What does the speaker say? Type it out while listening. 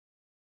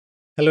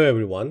Hello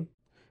everyone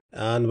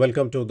and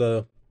welcome to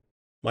the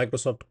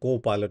Microsoft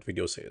Copilot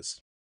video series.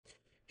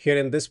 Here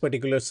in this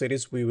particular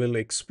series we will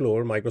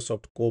explore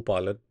Microsoft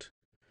Copilot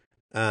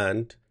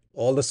and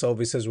all the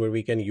services where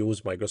we can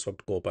use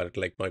Microsoft Copilot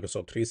like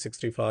Microsoft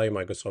 365,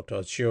 Microsoft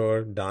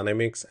Azure,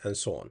 Dynamics and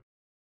so on.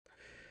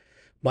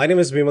 My name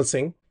is Vimal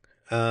Singh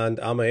and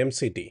I'm a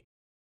MCT.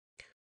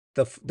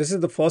 This is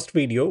the first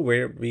video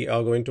where we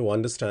are going to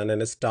understand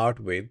and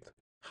start with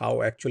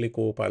how actually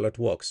Copilot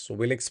works. So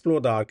we'll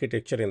explore the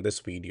architecture in this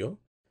video.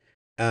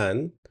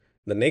 And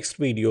the next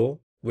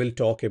video will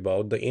talk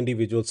about the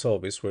individual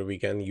service where we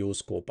can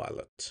use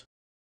Copilot.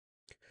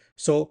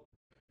 So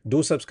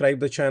do subscribe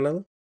the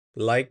channel,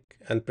 like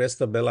and press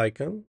the bell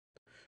icon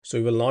so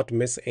you will not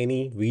miss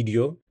any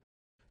video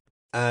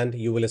and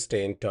you will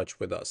stay in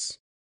touch with us.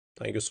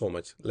 Thank you so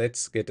much.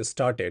 Let's get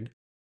started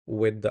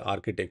with the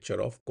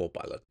architecture of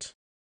Copilot.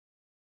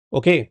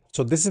 Okay,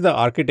 so this is the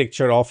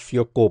architecture of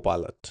your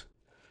Copilot.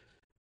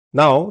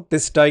 Now,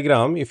 this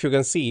diagram, if you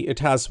can see, it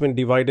has been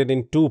divided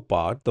in two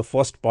parts. The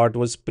first part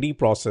was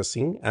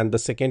pre-processing and the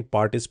second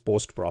part is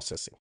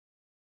post-processing.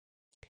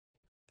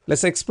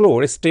 Let's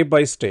explore step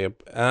by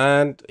step.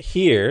 And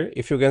here,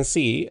 if you can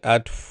see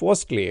at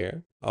first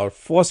layer or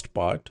first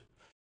part,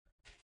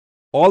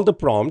 all the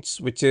prompts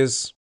which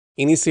is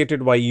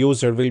initiated by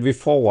user will be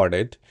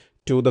forwarded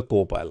to the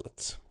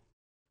Copilots.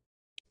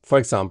 For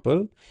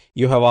example,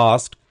 you have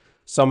asked,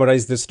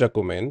 summarize this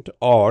document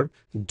or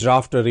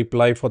draft a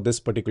reply for this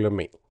particular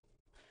mail.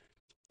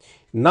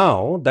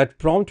 Now that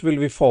prompt will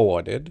be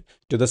forwarded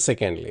to the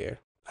second layer.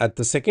 At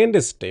the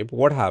second step,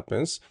 what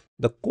happens?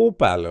 The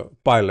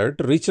Copilot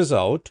reaches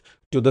out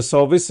to the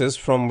services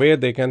from where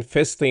they can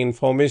fetch the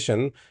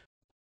information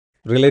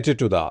related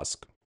to the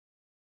ask.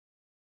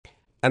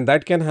 And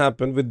that can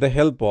happen with the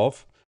help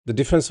of the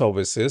different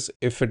services.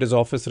 If it is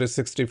Office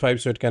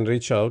 365, so it can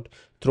reach out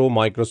through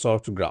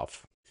Microsoft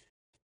Graph.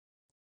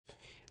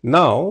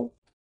 Now,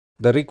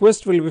 the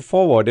request will be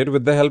forwarded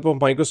with the help of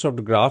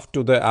Microsoft Graph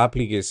to the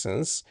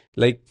applications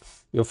like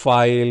your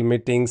file,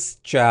 meetings,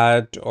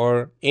 chat,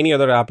 or any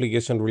other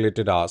application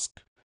related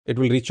ask. It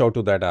will reach out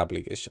to that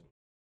application.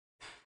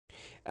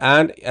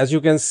 And as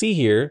you can see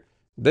here,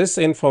 this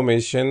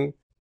information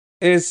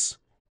is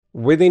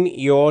within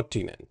your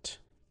tenant.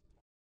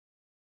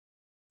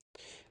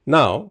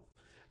 Now,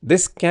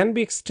 this can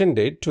be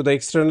extended to the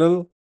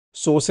external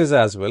sources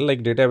as well,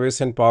 like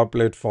database and Power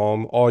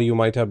Platform, or you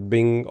might have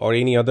Bing or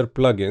any other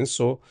plugins.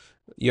 So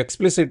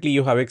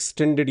you have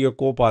extended your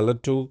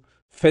Copilot to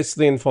fetch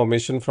the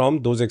information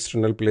from those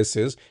external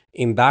places.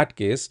 In that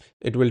case,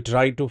 it will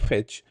try to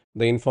fetch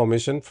the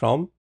information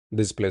from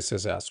these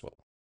places as well.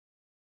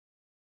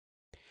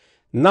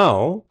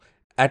 Now,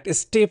 at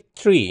step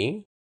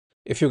 3,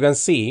 if you can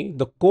see,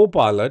 the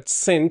Copilot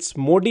sends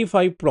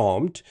modify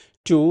prompt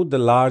to the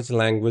large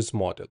language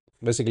model.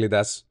 Basically,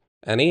 that's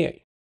an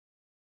AI.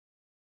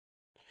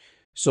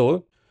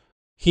 So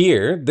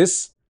here,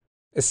 this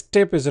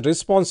step is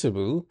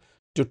responsible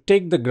to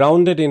take the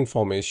grounded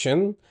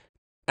information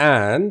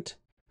and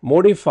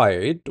modify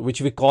it,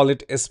 which we call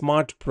it a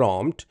smart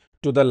prompt,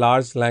 to the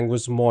large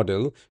language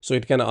model so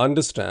it can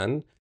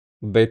understand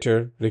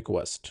better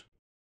request.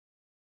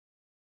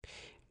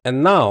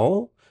 And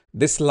now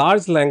this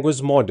large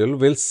language model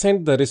will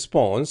send the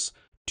response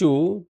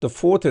to the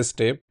fourth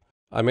step,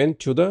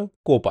 to the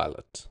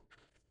Copilot.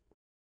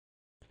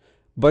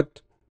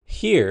 But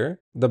here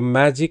the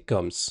magic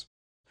comes.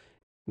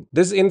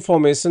 This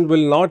information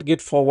will not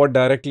get forwarded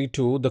directly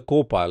to the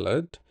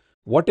Copilot.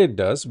 What it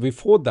does,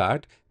 before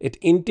that, it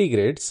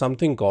integrates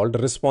something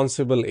called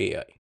responsible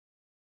AI.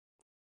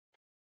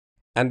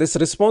 And this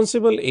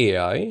responsible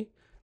AI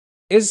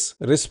is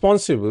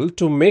responsible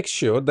to make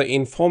sure the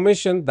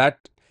information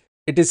that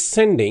it is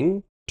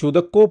sending to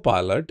the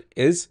Copilot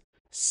is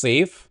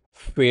safe,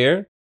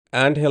 fair,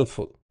 and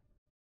helpful.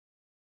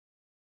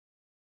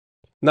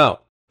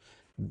 Now,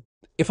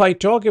 if I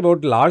talk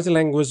about large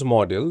language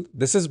model,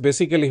 this is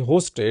basically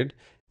hosted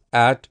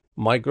at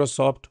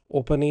Microsoft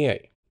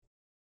OpenAI.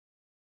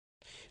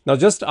 Now,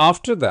 just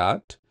after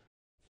that,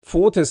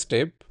 fourth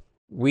step,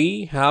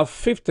 we have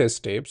fifth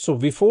step. So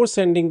before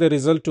sending the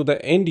result to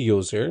the end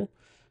user,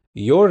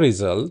 your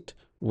result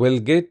will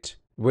get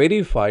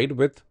verified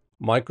with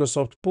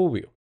Microsoft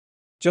Purview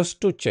just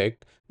to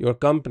check your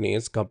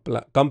company's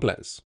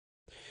compliance.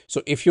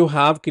 So if you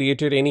have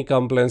created any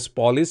compliance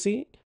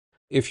policy,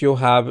 if you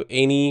have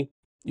any,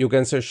 you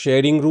can say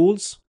sharing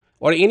rules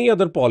or any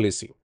other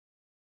policy.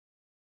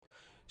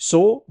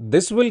 So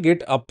this will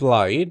get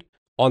applied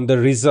on the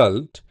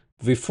result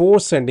before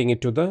sending it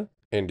to the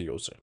end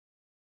user.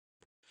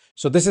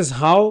 So this is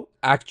how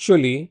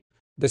actually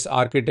this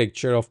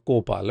architecture of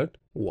Copilot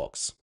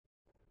works.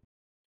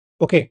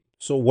 Okay,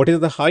 so what is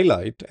the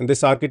highlight in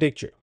this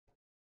architecture?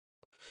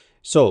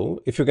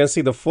 So if you can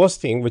see the first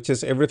thing, which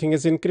is everything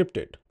is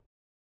encrypted.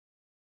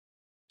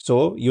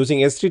 So using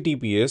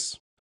HTTPS,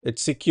 it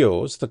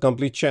secures the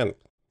complete channel.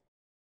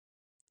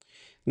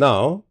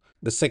 Now,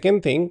 the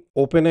second thing,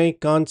 OpenAI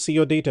can't see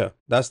your data.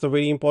 That's the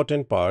very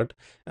important part.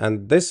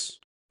 And this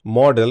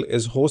model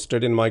is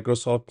hosted in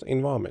Microsoft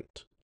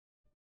environment.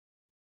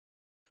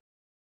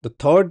 The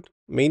third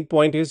main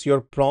point is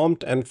your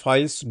prompt and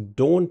files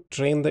don't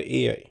train the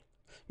AI.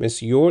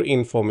 Means your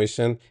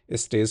information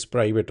stays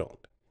private only.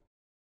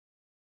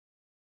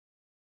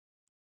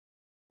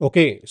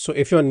 Okay, so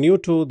if you're new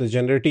to the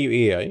generative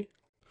AI,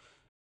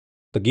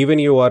 the given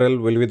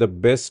URL will be the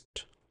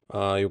best,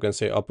 you can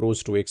say,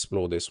 approach to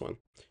explore this one.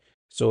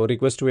 So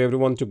request to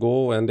everyone to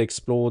go and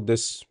explore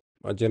this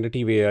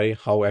generative AI,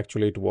 how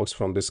actually it works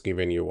from this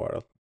given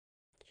URL.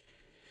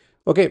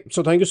 Okay,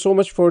 so thank you so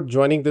much for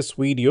joining this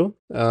video,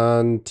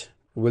 and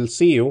we'll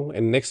see you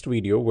in next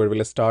video where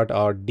we'll start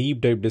our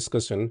deep dive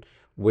discussion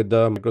with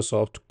the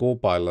Microsoft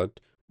Copilot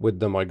with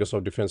the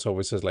Microsoft Defense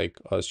Services like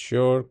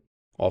Azure,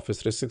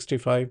 Office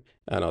 365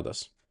 and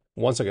others.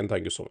 Once again,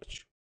 thank you so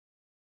much.